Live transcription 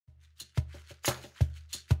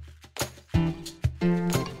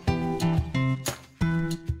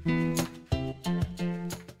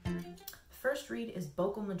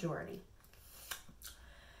Majority.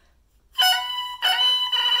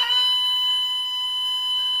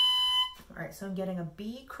 All right, so I'm getting a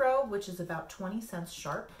B crow, which is about 20 cents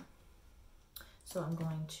sharp. So I'm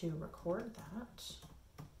going to record that.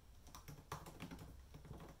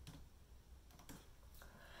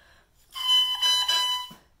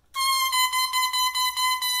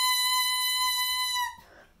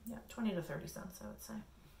 Yeah, 20 to 30 cents, I would say.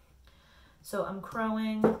 So I'm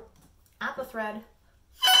crowing at the thread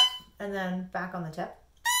and then back on the tip.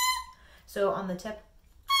 So on the tip,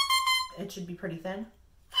 it should be pretty thin.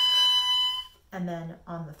 And then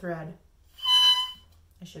on the thread,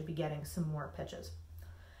 I should be getting some more pitches.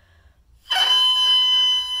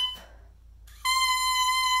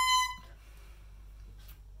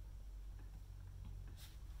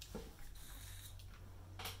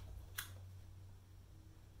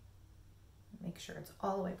 Make sure it's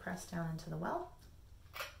all the way pressed down into the well.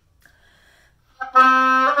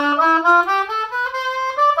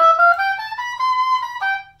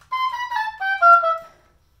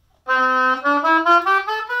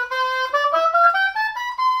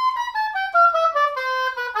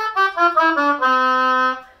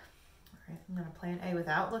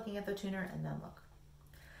 Without looking at the tuner and then look.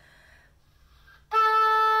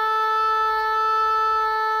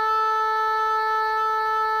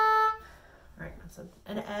 All right, so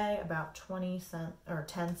an A about 20 cents or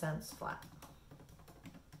 10 cents flat.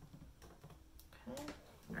 Okay,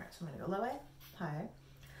 all right, so I'm gonna go low A, high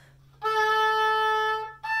A.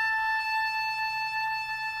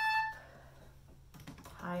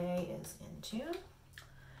 High A is in tune.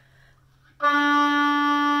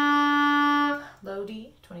 Low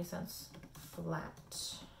D, 20 cents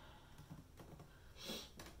flat.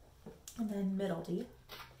 And then middle D.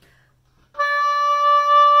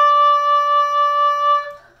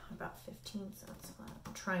 About 15 cents flat.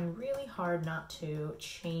 I'm trying really hard not to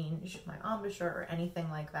change my embouchure or anything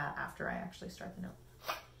like that after I actually start the note.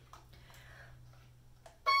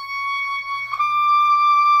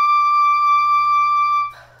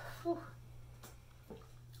 Whew.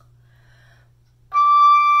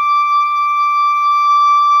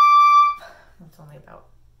 It's only about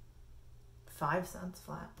 5 cents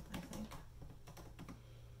flat, I think.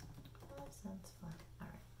 5 cents flat. All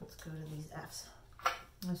right, let's go to these Fs. I'm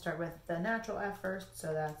gonna start with the natural F first,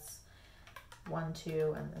 so that's 1,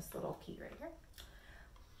 2, and this little key right here.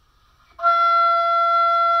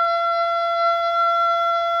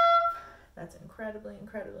 That's incredibly,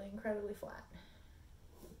 incredibly, incredibly flat.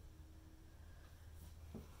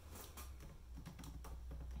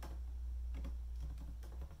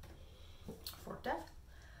 Forked F.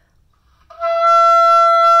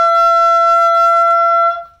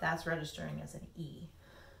 That's registering as an E.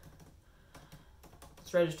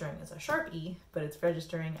 It's registering as a sharp E, but it's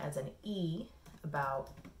registering as an E about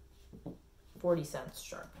 40 cents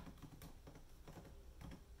sharp.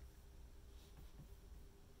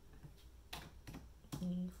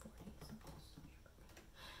 E 40 cents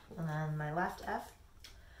sharp. And then my left F.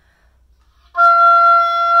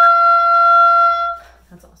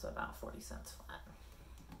 That's also about 40 cents flat.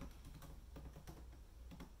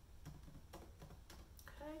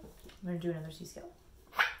 Okay, I'm going to do another C scale.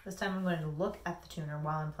 This time I'm going to look at the tuner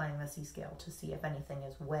while I'm playing the C scale to see if anything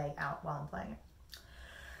is way out while I'm playing it.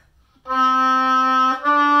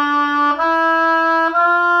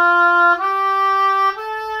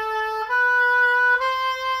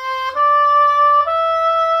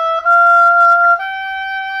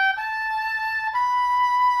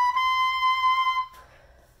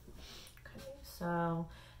 So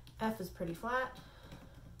F is pretty flat,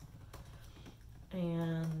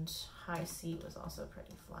 and high C was also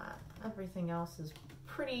pretty flat. Everything else is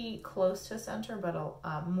pretty close to center, but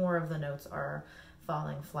more of the notes are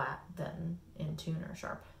falling flat than in tune or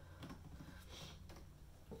sharp.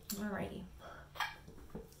 Alrighty.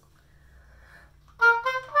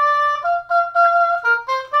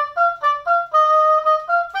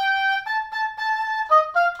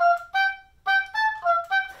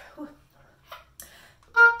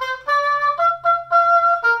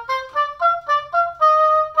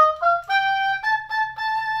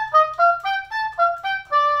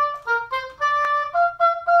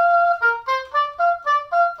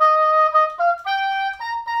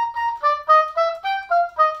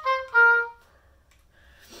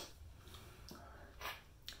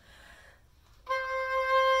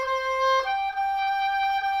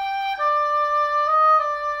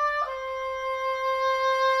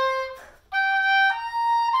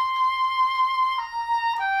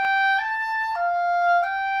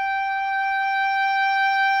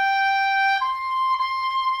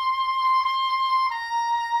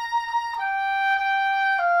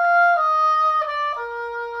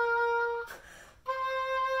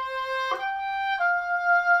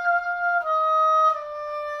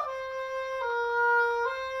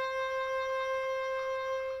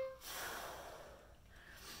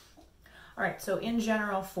 right, so in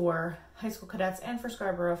general for high school cadets and for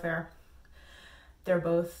Scarborough Fair, they're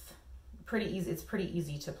both pretty easy. It's pretty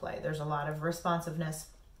easy to play. There's a lot of responsiveness.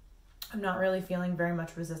 I'm not really feeling very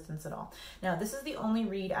much resistance at all. Now, this is the only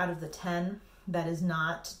reed out of the 10 that is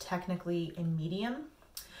not technically a medium.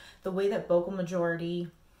 The way that Bocal Majority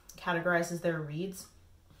categorizes their reeds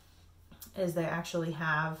is they actually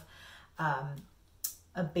have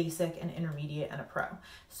a basic, an intermediate, and a pro.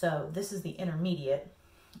 So this is the intermediate,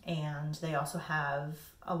 and they also have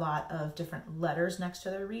a lot of different letters next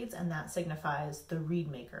to their reeds, and that signifies the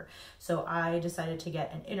reed maker. So I decided to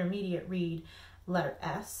get an intermediate reed, letter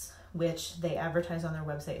S, which they advertise on their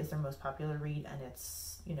website as their most popular reed, and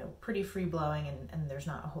it's, you know, pretty free blowing, and there's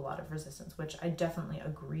not a whole lot of resistance, which I definitely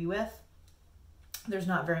agree with. There's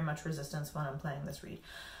not very much resistance when I'm playing this reed.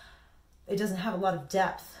 It doesn't have a lot of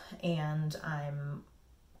depth, and I'm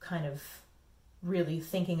kind of really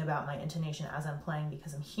thinking about my intonation as I'm playing,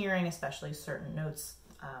 because I'm hearing especially certain notes.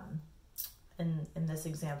 In this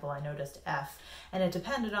example, I noticed F, and it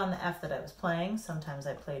depended on the F that I was playing. Sometimes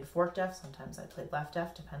I played forked F, sometimes I played left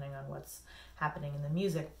F, depending on what's happening in the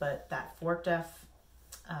music, but that forked F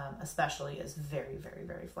especially is very, very,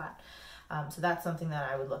 very flat. So that's something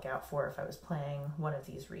that I would look out for if I was playing one of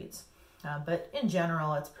these reeds. But in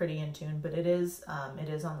general, it's pretty in tune, but it is on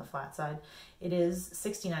the flat side. It is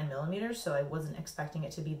 69 millimeters, so I wasn't expecting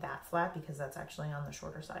it to be that flat, because that's actually on the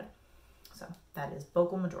shorter side. So that is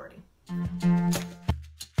Bocal Majority.